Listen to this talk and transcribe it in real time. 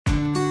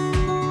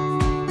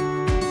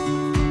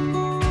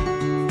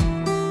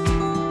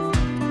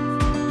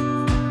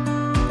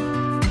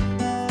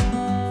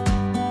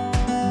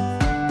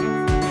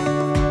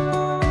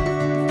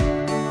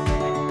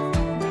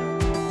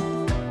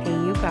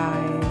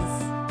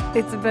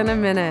It's been a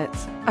minute.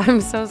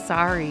 I'm so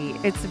sorry.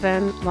 It's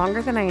been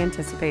longer than I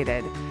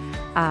anticipated.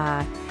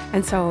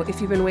 And so if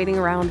you've been waiting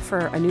around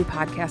for a new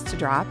podcast to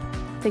drop,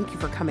 thank you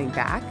for coming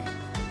back.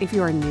 If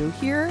you are new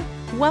here,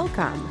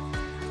 welcome.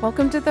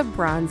 Welcome to the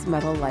Bronze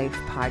Medal Life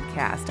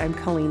podcast. I'm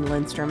Colleen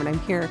Lindstrom, and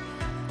I'm here,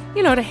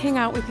 to hang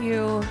out with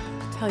you,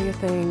 tell you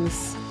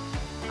things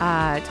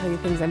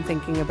I'm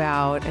thinking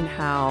about and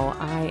how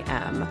I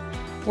am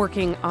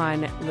working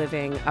on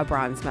living a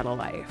bronze medal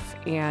life.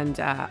 And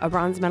a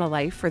bronze medal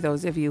life, for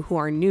those of you who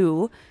are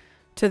new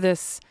to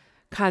this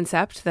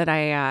concept that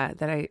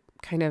I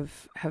kind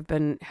of have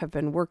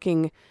been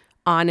working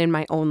on in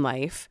my own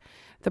life,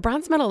 the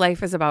bronze medal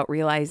life is about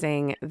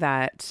realizing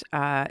that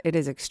it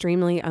is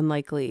extremely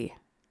unlikely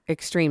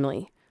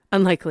that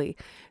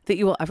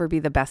you will ever be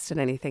the best at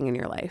anything in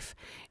your life.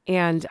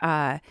 And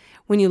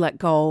when you let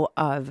go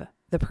of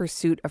the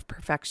pursuit of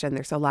perfection,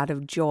 there's a lot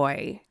of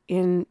joy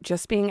in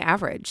just being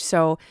average.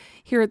 So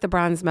here at the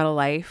Bronze Medal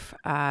Life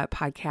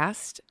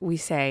podcast, we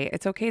say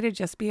it's okay to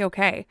just be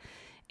okay.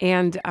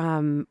 And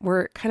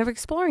we're kind of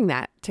exploring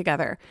that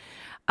together.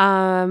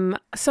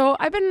 So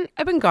I've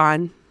been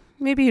gone.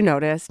 Maybe you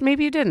noticed,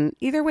 maybe you didn't.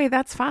 Either way,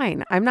 that's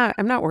fine. I'm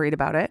not worried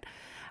about it.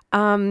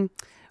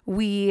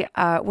 We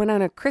went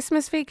on a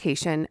Christmas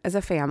vacation as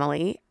a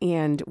family,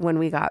 and when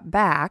we got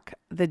back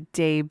the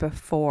day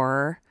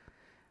before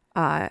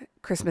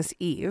Christmas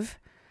Eve,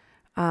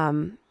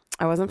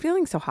 I wasn't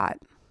feeling so hot.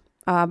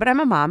 But I'm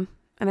a mom,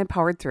 and I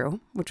powered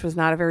through, which was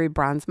not a very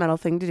bronze medal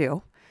thing to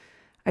do.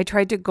 I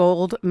tried to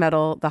gold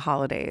medal the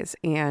holidays,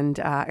 and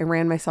I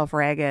ran myself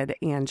ragged.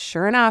 And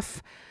sure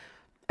enough,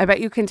 I bet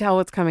you can tell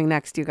what's coming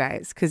next, you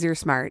guys, because you're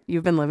smart.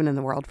 You've been living in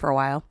the world for a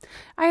while.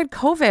 I had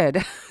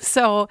COVID,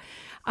 so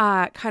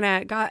kind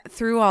of got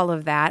through all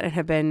of that and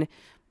have been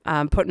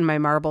putting my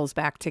marbles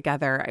back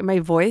together. My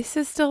voice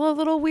is still a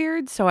little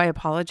weird, so I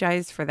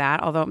apologize for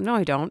that. Although, no,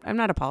 I don't. I'm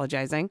not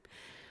apologizing.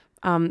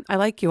 I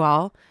like you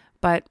all,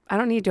 but I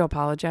don't need to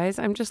apologize.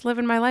 I'm just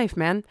living my life,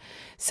 man.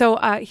 So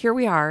here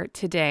we are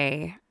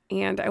today,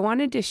 and I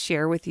wanted to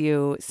share with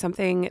you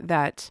something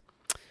that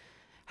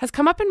has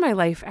come up in my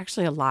life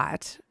actually a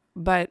lot,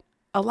 but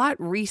a lot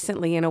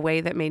recently in a way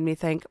that made me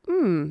think,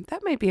 that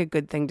might be a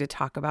good thing to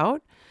talk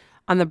about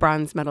on the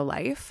Bronze Medal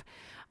Life.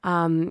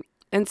 And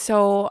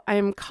so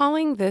I'm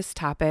calling this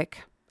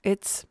topic,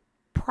 It's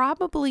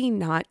Probably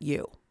Not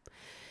You.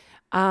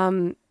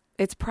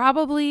 It's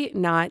probably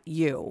not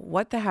you.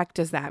 What the heck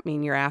does that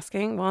mean, you're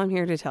asking? Well, I'm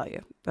here to tell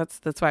you.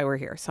 That's why we're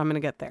here. So I'm going to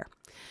get there.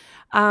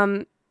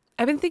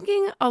 I've been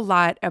thinking a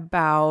lot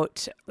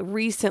about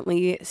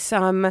recently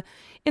some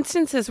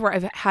instances where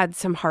I've had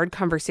some hard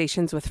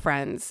conversations with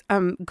friends,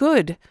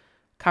 good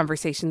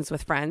conversations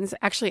with friends.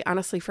 Actually,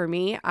 honestly, for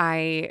me,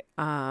 I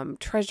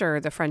treasure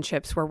the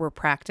friendships where we're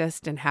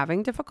practiced in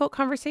having difficult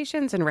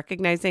conversations and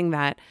recognizing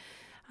that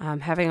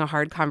having a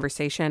hard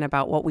conversation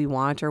about what we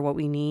want or what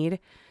we need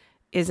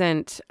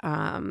isn't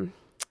any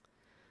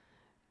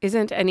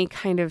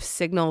kind of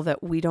signal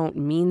that we don't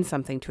mean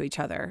something to each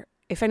other.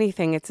 If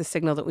anything, it's a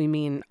signal that we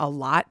mean a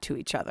lot to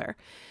each other.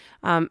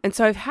 And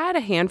so I've had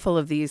a handful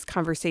of these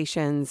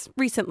conversations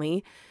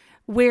recently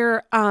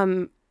where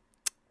I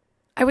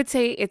would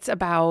say it's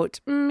about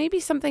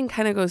maybe something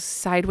kind of goes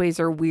sideways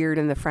or weird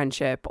in the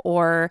friendship,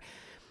 or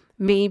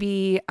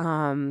maybe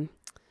a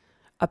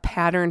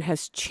pattern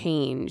has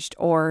changed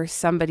or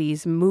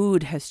somebody's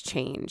mood has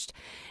changed.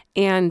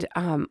 And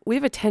we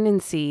have a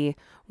tendency,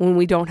 when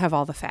we don't have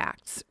all the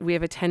facts, we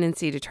have a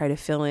tendency to try to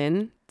fill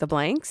in the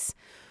blanks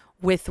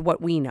with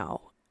what we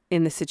know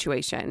in the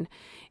situation.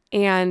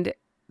 And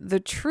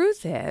the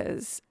truth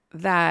is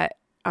that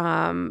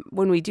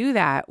when we do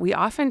that, we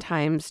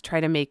oftentimes try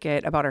to make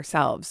it about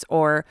ourselves,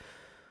 or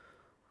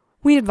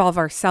we involve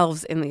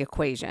ourselves in the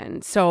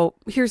equation. So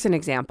here's an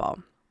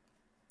example.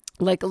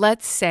 Like,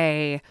 let's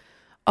say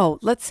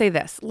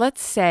this.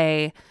 Let's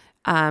say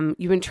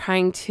you've been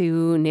trying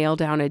to nail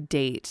down a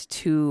date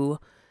to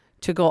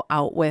go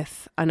out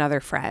with another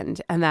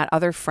friend, and that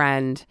other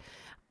friend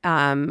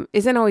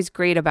isn't always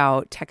great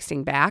about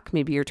texting back.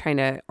 Maybe you're trying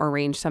to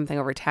arrange something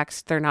over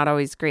text. They're not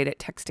always great at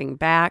texting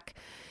back.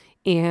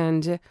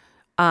 And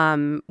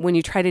when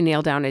you try to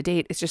nail down a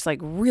date, it's just like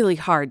really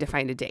hard to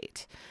find a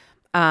date.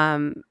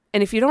 And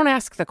if you don't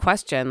ask the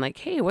question, like,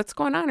 hey, what's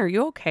going on? Are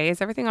you okay?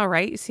 Is everything all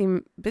right? You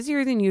seem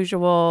busier than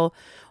usual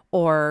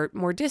or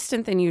more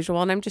distant than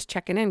usual. And I'm just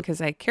checking in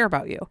because I care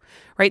about you,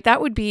 right? That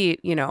would be,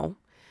 to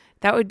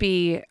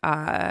be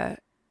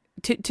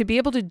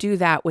able to do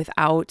that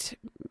without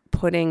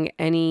trying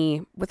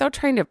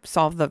to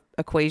solve the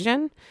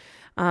equation.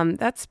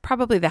 That's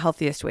probably the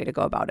healthiest way to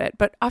go about it.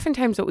 But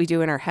oftentimes what we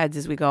do in our heads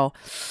is we go,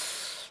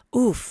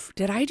 oof,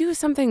 did I do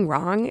something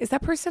wrong? Is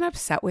that person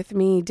upset with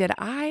me?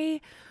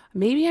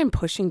 Maybe I'm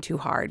pushing too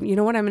hard. You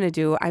know what I'm going to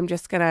do? I'm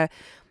just going to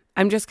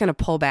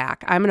pull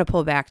back. I'm going to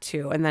pull back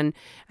too. And then,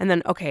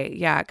 okay,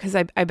 yeah, because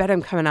I bet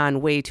I'm coming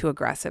on way too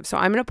aggressive. So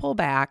I'm going to pull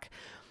back.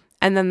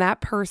 And then that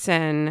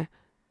person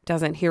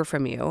doesn't hear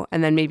from you.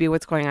 And then maybe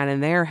what's going on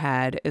in their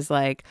head is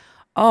like,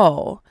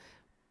 oh,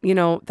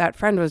 that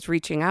friend was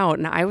reaching out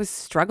and I was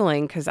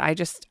struggling because I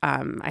just,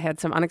 I had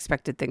some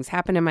unexpected things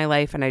happen in my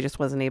life and I just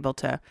wasn't able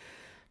to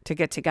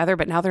get together,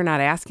 but now they're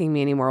not asking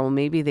me anymore. Well,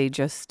 maybe they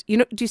just,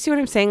 do you see what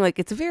I'm saying? Like,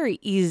 it's very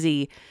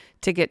easy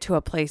to get to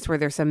a place where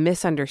there's a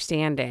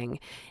misunderstanding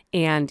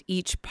and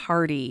each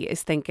party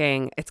is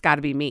thinking it's got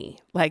to be me.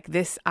 Like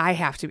this,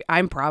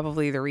 I'm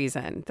probably the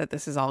reason that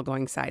this is all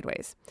going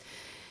sideways.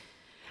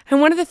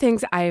 And one of the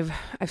things I've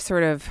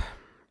sort of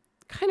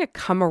kind of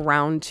come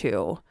around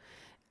to,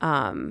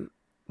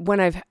 when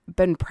I've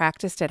been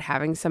practiced at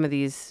having some of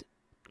these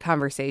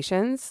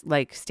conversations,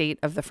 like state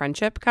of the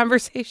friendship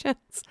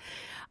conversations,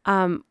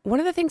 one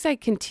of the things I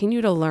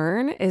continue to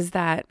learn is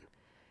that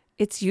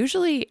it's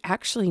usually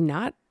actually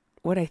not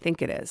what I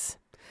think it is.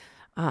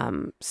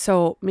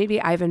 So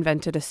maybe I've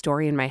invented a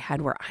story in my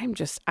head where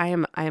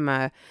I'm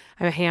a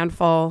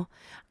handful.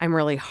 I'm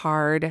really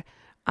hard.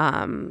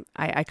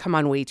 I come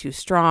on way too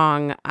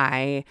strong.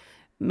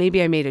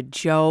 Maybe I made a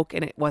joke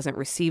and it wasn't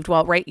received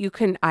well, right?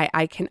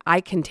 I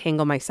can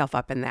tangle myself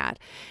up in that.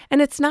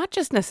 And it's not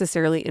just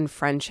necessarily in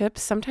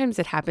friendships. Sometimes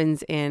it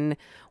happens in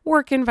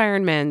work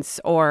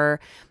environments or,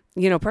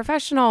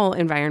 professional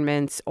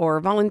environments or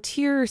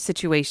volunteer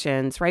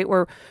situations, right?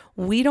 Where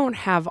we don't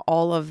have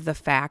all of the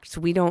facts.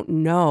 We don't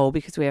know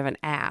because we haven't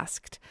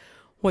asked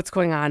what's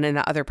going on in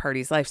the other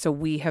party's life. So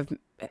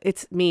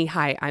it's me.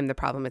 Hi, I'm the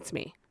problem. It's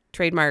me.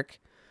 Trademark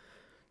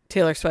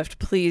Taylor Swift,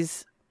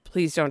 please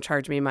don't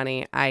charge me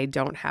money. I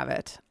don't have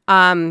it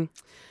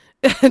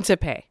to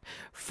pay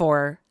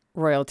for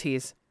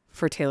royalties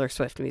for Taylor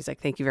Swift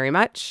music. Thank you very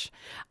much.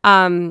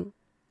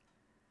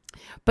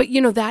 But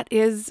that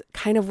is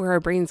kind of where our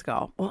brains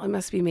go. Well, it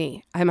must be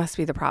me. I must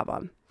be the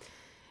problem.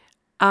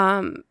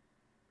 And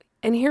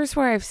here's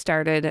where I've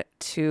started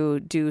to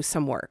do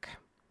some work.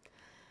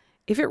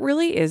 If it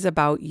really is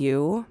about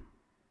you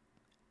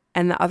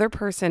and the other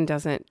person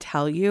doesn't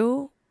tell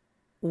you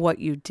what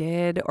you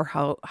did or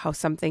how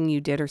something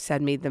you did or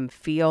said made them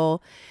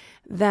feel,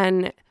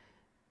 then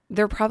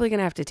they're probably going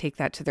to have to take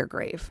that to their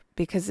grave,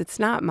 because it's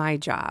not my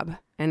job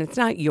and it's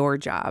not your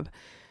job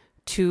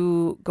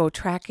to go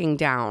tracking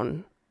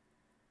down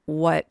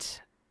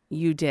what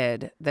you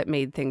did that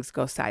made things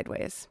go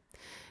sideways.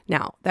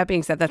 Now, that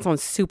being said, that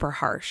sounds super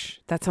harsh.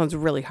 That sounds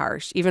really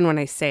harsh. Even when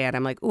I say it,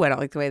 I'm like, ooh, I don't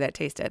like the way that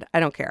tasted. I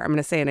don't care. I'm going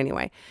to say it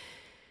anyway.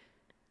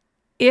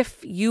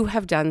 If you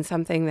have done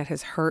something that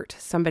has hurt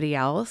somebody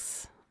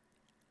else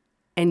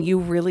and you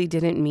really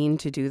didn't mean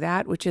to do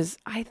that, which is,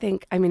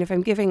 if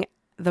I'm giving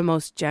the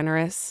most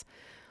generous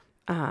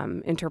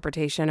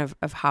interpretation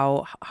of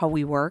how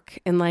we work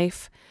in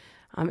life,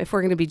 if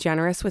we're going to be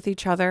generous with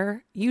each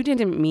other, you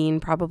didn't mean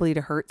probably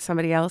to hurt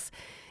somebody else.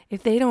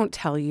 If they don't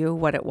tell you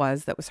what it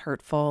was that was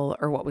hurtful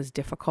or what was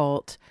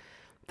difficult,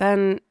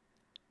 then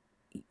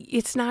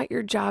it's not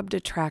your job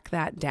to track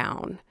that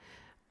down.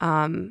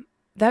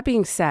 That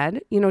being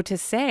said, to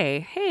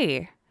say,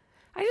 hey,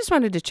 I just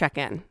wanted to check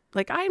in.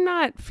 Like, I'm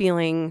not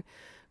feeling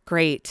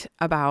great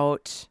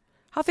about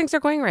how things are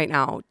going right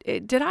now.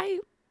 Did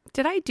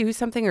I do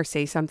something or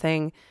say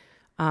something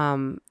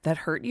that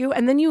hurt you?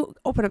 And then you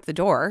open up the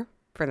door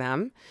for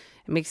them.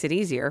 It makes it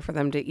easier for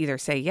them to either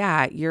say,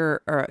 yeah, you're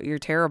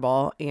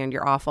terrible and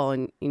you're awful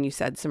and you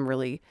said some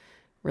really,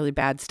 really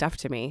bad stuff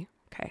to me.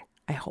 Okay,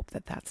 I hope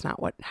that that's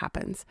not what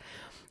happens.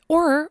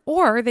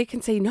 Or they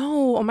can say,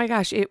 no, oh my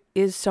gosh, it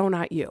is so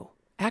not you.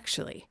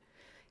 Actually,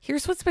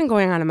 here's what's been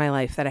going on in my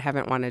life that I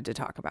haven't wanted to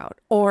talk about.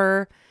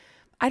 Or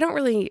I'm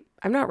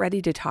not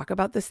ready to talk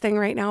about this thing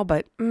right now,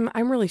 but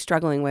I'm really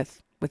struggling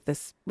with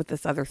this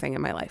other thing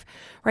in my life,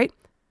 right?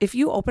 If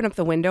you open up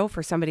the window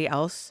for somebody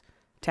else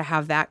to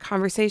have that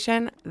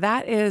conversation,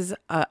 that is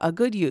a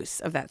good use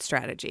of that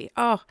strategy.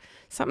 Oh,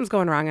 something's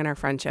going wrong in our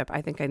friendship.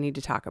 I think I need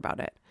to talk about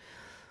it.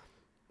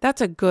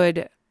 That's a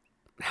good,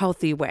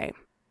 healthy way.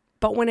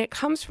 But when it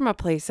comes from a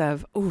place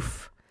of,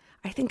 oof,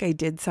 I think I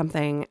did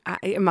something.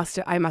 I must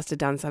have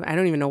done something. I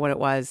don't even know what it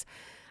was.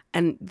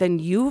 And then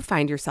you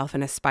find yourself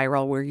in a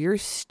spiral where you're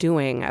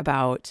stewing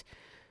about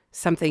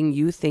something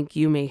you think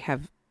you may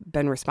have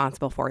been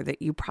responsible for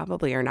that you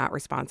probably are not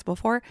responsible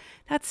for.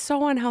 That's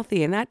so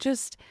unhealthy. And that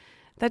just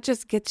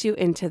gets you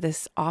into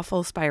this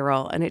awful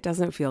spiral, and it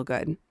doesn't feel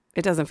good.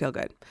 It doesn't feel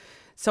good.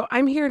 So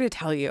I'm here to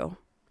tell you,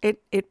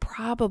 it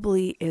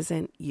probably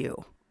isn't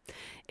you.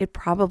 It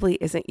probably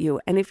isn't you.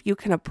 And if you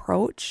can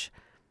approach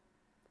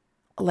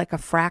like a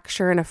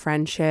fracture in a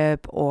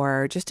friendship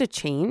or just a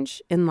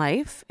change in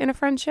life in a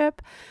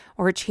friendship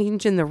or a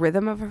change in the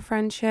rhythm of a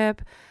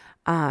friendship,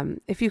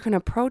 if you can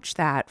approach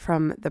that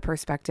from the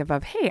perspective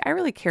of, hey, I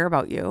really care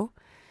about you.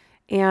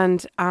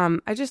 And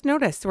I just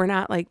noticed we're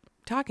not like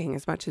talking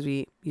as much as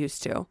we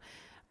used to.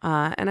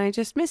 And I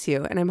just miss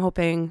you. And I'm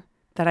hoping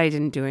that I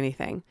didn't do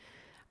anything.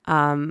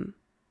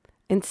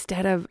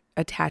 Instead of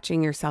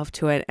attaching yourself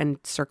to it and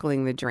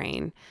circling the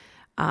drain.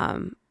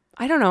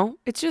 I don't know.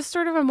 It's just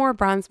sort of a more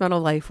bronze medal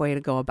life way to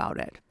go about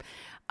it.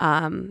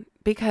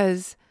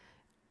 Because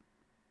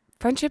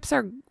friendships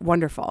are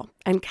wonderful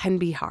and can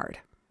be hard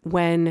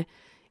when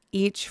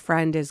each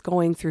friend is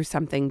going through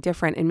something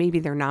different, and maybe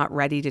they're not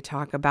ready to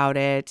talk about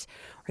it,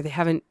 or they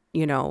haven't,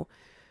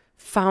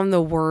 found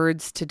the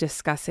words to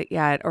discuss it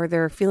yet, or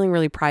they're feeling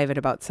really private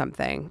about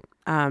something.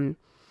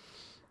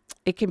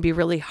 It can be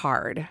really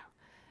hard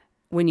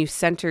when you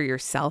center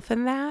yourself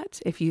in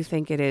that. If you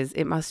think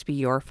it must be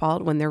your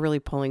fault when they're really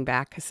pulling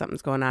back because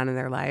something's going on in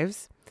their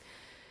lives,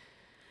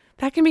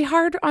 that can be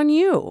hard on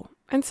you.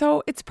 And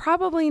so it's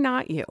probably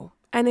not you.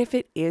 And if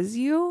it is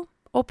you,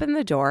 open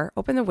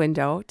the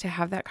window to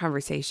have that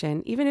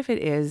conversation. Even if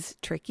it is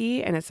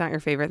tricky and it's not your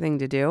favorite thing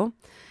to do,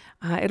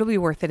 it'll be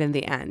worth it in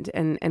the end.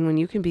 And when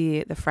you can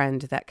be the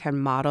friend that can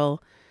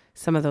model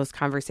some of those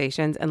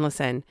conversations. And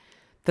listen,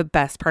 the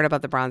best part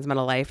about the Bronze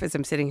Medal life is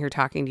I'm sitting here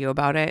talking to you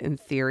about it in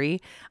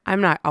theory.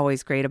 I'm not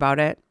always great about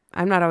it,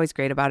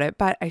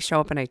 but I show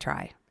up and I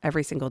try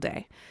every single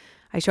day.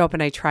 I show up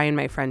and I try in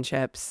my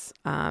friendships.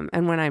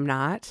 And when I'm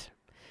not,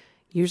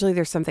 usually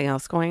there's something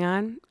else going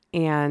on.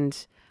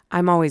 And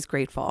I'm always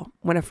grateful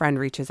when a friend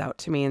reaches out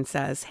to me and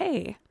says,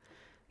 hey,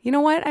 you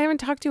know what? I haven't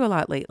talked to you a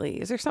lot lately.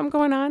 Is there something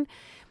going on?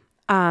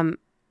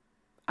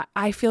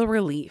 I feel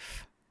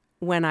relief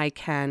when I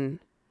can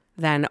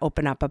then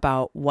open up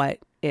about what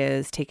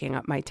is taking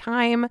up my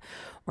time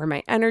or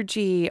my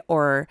energy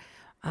or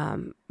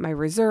my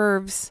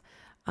reserves.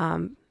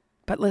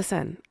 But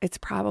listen, it's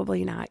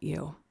probably not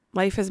you.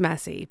 Life is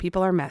messy.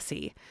 People are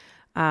messy.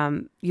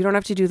 You don't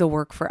have to do the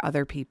work for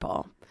other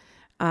people.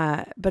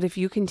 But if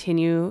you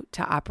continue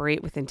to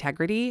operate with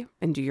integrity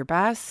and do your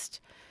best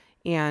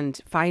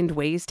and find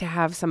ways to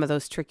have some of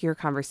those trickier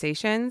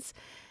conversations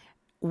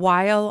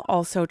while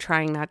also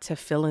trying not to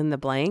fill in the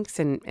blanks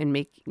and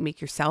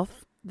make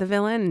yourself the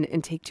villain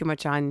and take too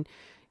much on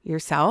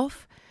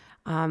yourself,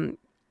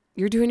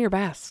 you're doing your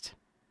best.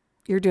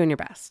 You're doing your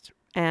best.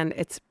 And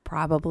it's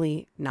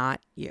probably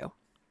not you.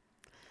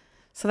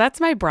 So that's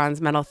my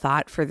bronze medal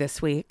thought for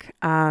this week.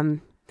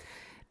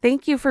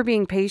 Thank you for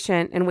being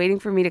patient and waiting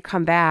for me to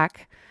come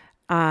back.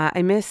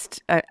 I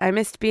missed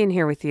being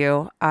here with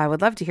you. I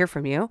would love to hear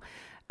from you.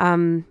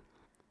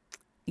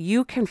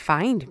 You can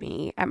find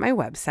me at my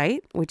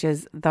website, which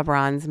is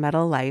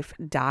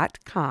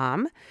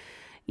thebronzemedallife.com.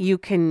 You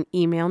can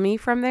email me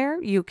from there.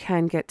 You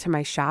can get to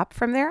my shop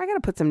from there. I got to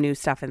put some new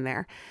stuff in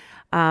there.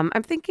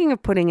 I'm thinking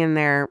of putting in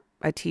there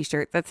a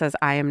t-shirt that says,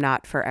 I am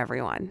not for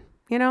everyone.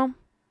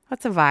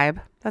 That's a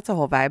vibe. That's a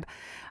whole vibe.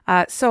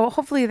 So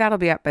hopefully that'll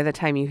be up by the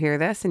time you hear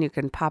this, and you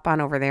can pop on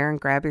over there and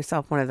grab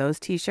yourself one of those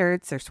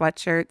t-shirts or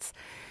sweatshirts.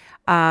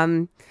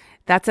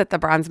 That's at the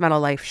Bronze Medal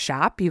Life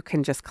shop. You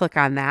can just click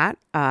on that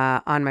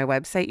on my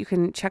website. You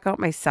can check out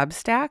my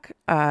Substack,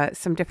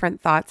 some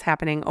different thoughts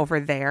happening over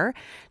there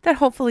that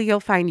hopefully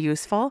you'll find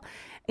useful.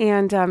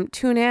 And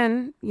tune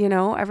in,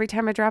 every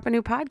time I drop a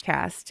new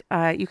podcast.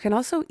 You can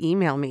also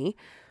email me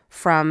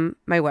from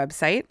my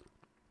website,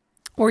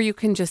 or you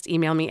can just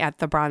email me at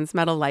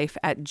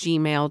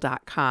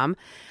thebronzemedallife@gmail.com.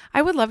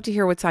 I would love to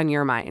hear what's on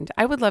your mind.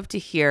 I would love to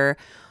hear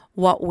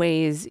what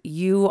ways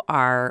you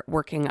are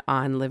working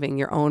on living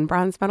your own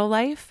bronze medal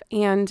life,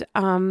 and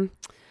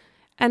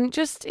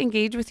just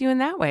engage with you in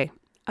that way.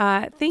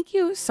 Thank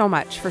you so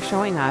much for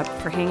showing up,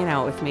 for hanging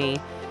out with me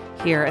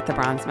here at the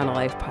Bronze Medal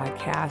Life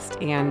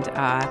podcast. And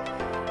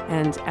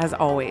as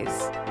always,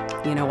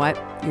 you know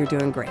what? You're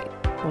doing great.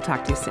 We'll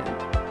talk to you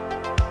soon.